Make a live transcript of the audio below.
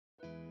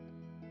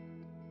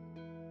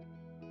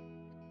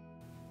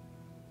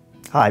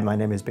Hi, my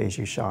name is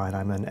Baiju Shah, and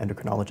I'm an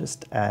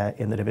endocrinologist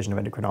in the Division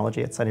of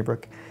Endocrinology at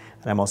Sunnybrook,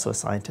 and I'm also a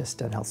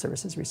scientist and health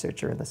services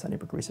researcher in the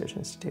Sunnybrook Research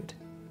Institute.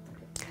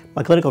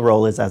 My clinical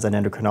role is as an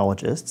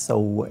endocrinologist.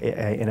 So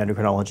in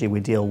endocrinology, we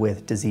deal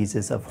with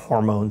diseases of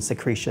hormone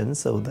secretion.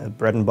 So the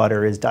bread and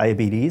butter is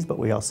diabetes, but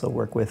we also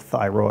work with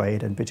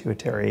thyroid and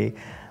pituitary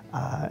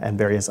and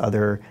various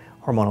other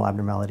hormonal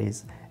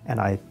abnormalities, and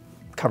I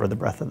cover the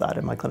breadth of that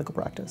in my clinical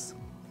practice.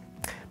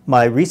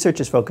 My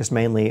research is focused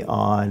mainly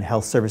on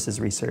health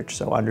services research,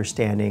 so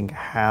understanding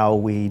how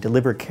we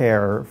deliver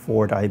care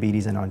for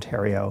diabetes in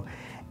Ontario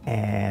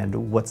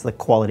and what's the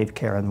quality of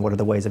care and what are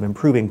the ways of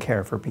improving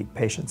care for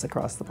patients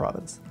across the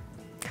province.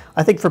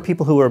 I think for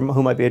people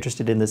who might be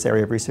interested in this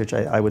area of research,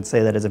 I would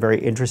say that it's a very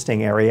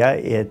interesting area.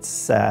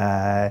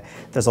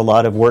 There's a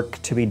lot of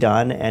work to be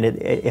done, and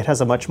it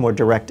has a much more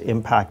direct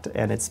impact,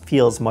 and it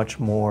feels much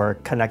more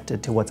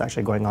connected to what's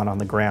actually going on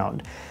the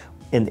ground.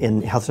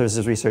 In health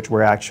services research,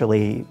 we're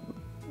actually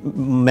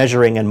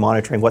measuring and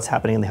monitoring what's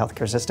happening in the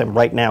healthcare system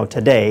right now,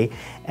 today,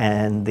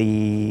 and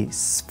the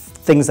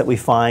things that we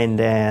find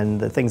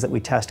and the things that we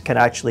test can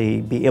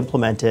actually be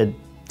implemented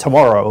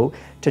tomorrow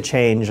to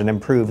change and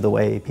improve the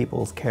way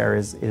people's care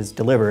is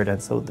delivered.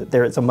 And so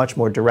there is a much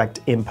more direct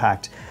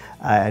impact,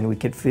 and we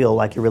could feel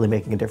like you're really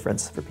making a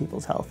difference for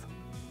people's health.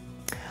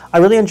 I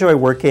really enjoy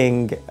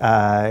working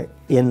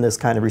in this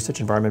kind of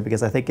research environment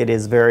because I think it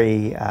is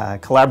very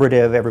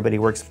collaborative. Everybody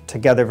works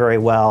together very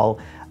well.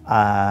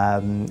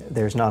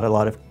 There's not a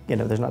lot of,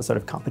 there's not sort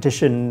of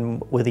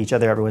competition with each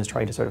other. Everyone's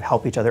trying to sort of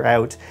help each other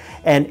out.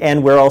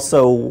 And we're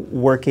also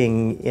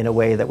working in a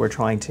way that we're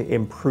trying to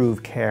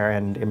improve care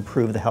and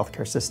improve the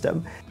healthcare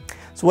system.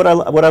 So what I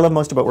love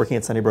most about working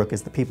at Sunnybrook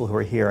is the people who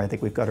are here. I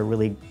think we've got a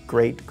really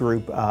great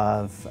group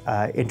of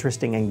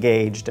interesting,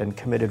 engaged, and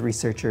committed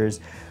researchers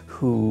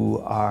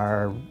who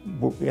are,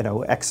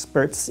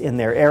 experts in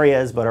their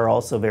areas, but are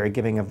also very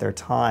giving of their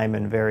time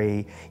and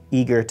very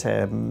eager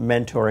to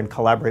mentor and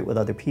collaborate with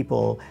other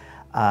people.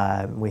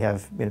 We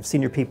have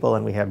senior people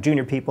and we have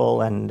junior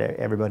people and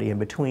everybody in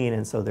between,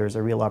 and so there's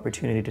a real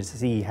opportunity to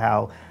see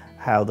how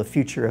the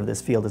future of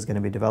this field is going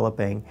to be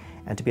developing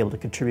and to be able to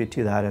contribute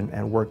to that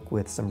and work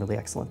with some really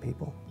excellent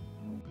people.